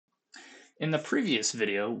In the previous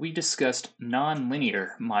video, we discussed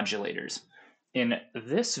nonlinear modulators. In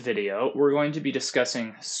this video, we're going to be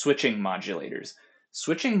discussing switching modulators.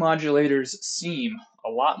 Switching modulators seem a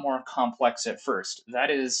lot more complex at first. That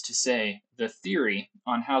is to say, the theory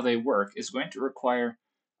on how they work is going to require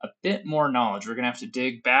a bit more knowledge. We're going to have to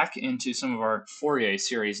dig back into some of our Fourier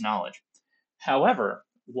series knowledge. However,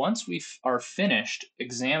 once we are finished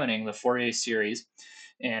examining the Fourier series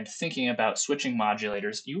and thinking about switching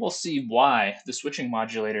modulators, you will see why the switching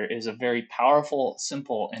modulator is a very powerful,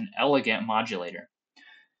 simple, and elegant modulator.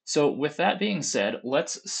 So with that being said,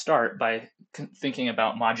 let's start by thinking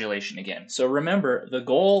about modulation again. So remember, the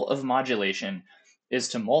goal of modulation is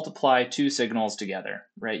to multiply two signals together,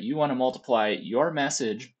 right? You want to multiply your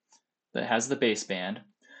message that has the baseband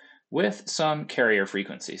with some carrier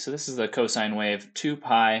frequency. So this is the cosine wave 2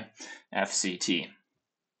 pi fct.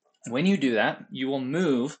 When you do that, you will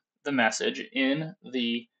move the message in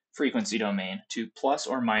the frequency domain to plus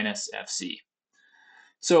or minus fc.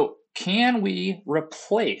 So can we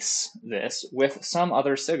replace this with some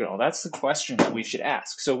other signal? That's the question that we should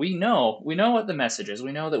ask. So we know what the message is.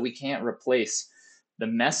 We know that we can't replace the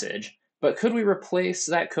message, but could we replace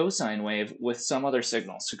that cosine wave with some other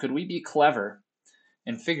signal? So could we be clever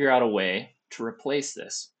and figure out a way to replace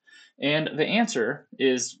this? And the answer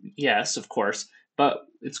is yes, of course, but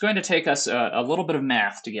it's going to take us a little bit of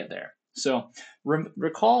math to get there. So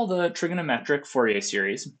recall the trigonometric Fourier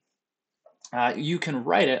series. You can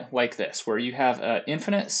write it like this, where you have an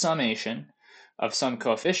infinite summation of some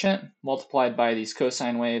coefficient multiplied by these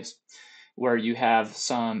cosine waves, where you have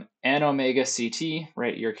some n omega ct,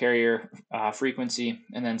 right, your carrier frequency,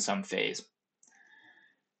 and then some phase.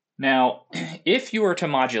 Now, if you were to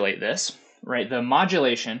modulate this, right, the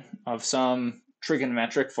modulation of some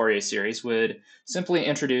trigonometric Fourier series would simply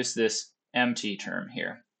introduce this MT term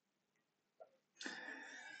here.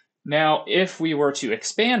 Now, if we were to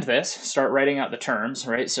expand this, start writing out the terms,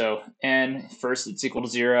 right? So n, first it's equal to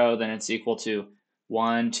 0, then it's equal to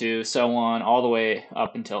 1, 2, so on, all the way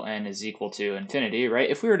up until n is equal to infinity, right?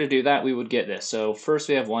 If we were to do that, we would get this. So first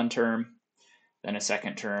we have one term, then a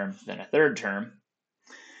second term, then a third term.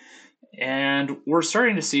 And we're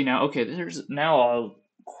starting to see now, okay, there's now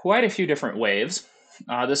quite a few different waves.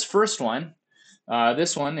 This first one,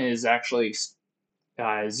 this one is actually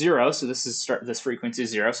 0, so this frequency is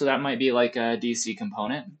 0, so that might be like a DC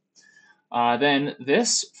component. Then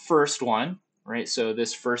this first one, right, so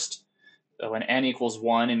this first, when n equals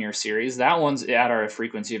 1 in your series, that one's at our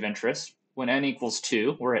frequency of interest. When n equals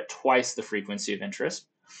 2, we're at twice the frequency of interest.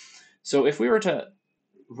 So if we were to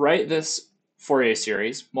write this Fourier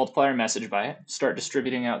series, multiply our message by it, start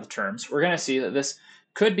distributing out the terms, we're going to see that this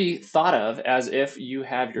could be thought of as if you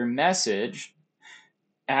have your message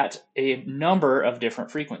at a number of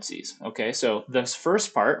different frequencies. Okay, so this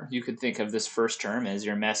first part, you could think of this first term as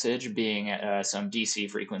your message being at some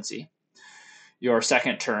DC frequency. Your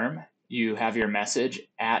second term, you have your message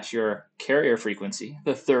at your carrier frequency.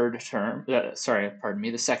 The third term,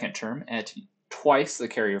 the second term at twice the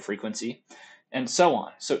carrier frequency, and so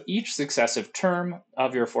on. So each successive term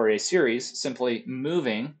of your Fourier series simply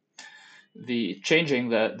changing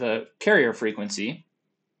the carrier frequency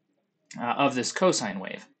of this cosine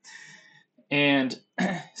wave. And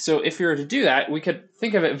so if we were to do that, we could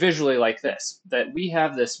think of it visually like this, that we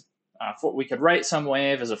have this, we could write some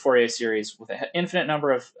wave as a Fourier series with an infinite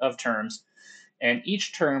number of terms, and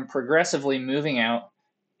each term progressively moving out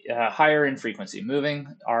higher in frequency, moving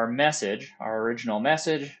our message, our original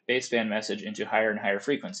message, baseband message, into higher and higher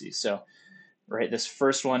frequencies. So, right, this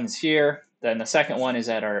first one is here, then the second one is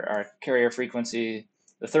at our carrier frequency,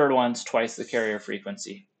 the third one's twice the carrier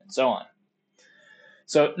frequency, and so on.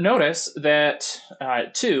 So notice that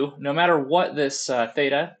no matter what this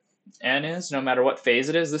theta n is, no matter what phase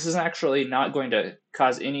it is, this is actually not going to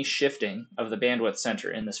cause any shifting of the bandwidth center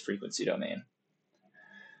in this frequency domain.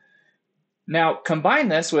 Now, combine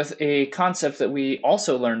this with a concept that we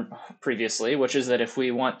also learned previously, which is that if we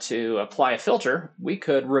want to apply a filter, we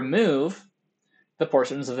could remove the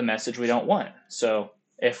portions of the message we don't want. So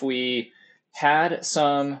if we had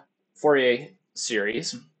some Fourier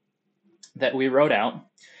series that we wrote out,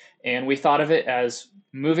 and we thought of it as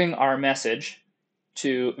moving our message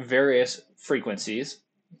to various frequencies,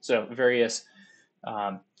 so various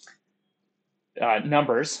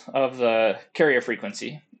numbers of the carrier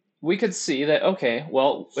frequency, we could see that, okay,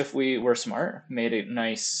 well, if we were smart, made a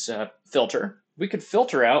nice filter, we could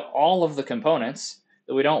filter out all of the components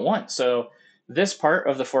that we don't want. So this part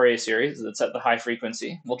of the Fourier series that's at the high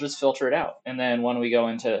frequency, we'll just filter it out. And then when we go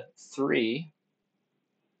into 3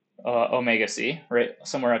 omega c, right,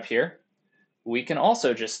 somewhere up here, we can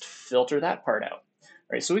also just filter that part out,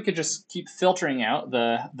 right? So we could just keep filtering out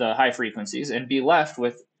the high frequencies and be left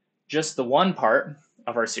with just the one part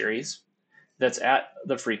of our series that's at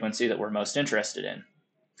the frequency that we're most interested in.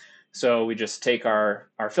 So we just take our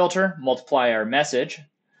filter, multiply our message,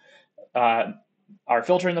 our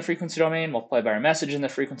filter in the frequency domain, multiply by our message in the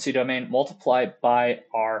frequency domain, multiply by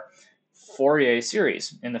our Fourier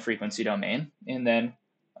series in the frequency domain, and then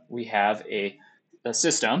we have a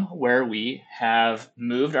system where we have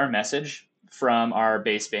moved our message from our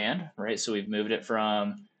baseband, right? So we've moved it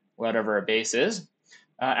from whatever our base is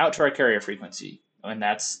out to our carrier frequency, and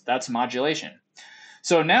that's modulation.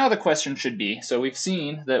 So now the question should be, so we've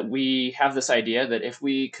seen that we have this idea that if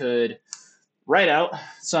we could write out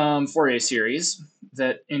some Fourier series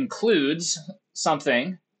that includes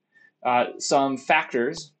something, some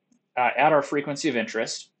factors at our frequency of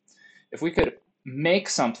interest, if we could make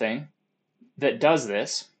something that does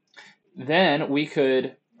this, then we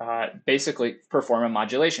could basically perform a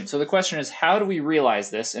modulation. So the question is, how do we realize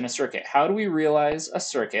this in a circuit? How do we realize a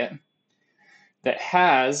circuit that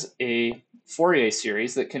has a Fourier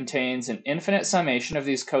series that contains an infinite summation of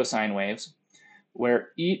these cosine waves, where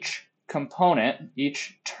each component,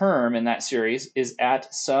 each term in that series is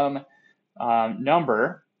at some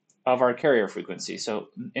number of our carrier frequency? So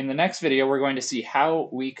in the next video, we're going to see how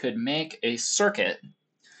we could make a circuit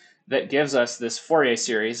that gives us this Fourier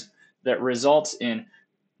series that results in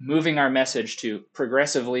moving our message to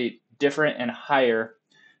progressively different and higher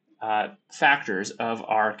factors of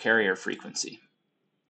our carrier frequency.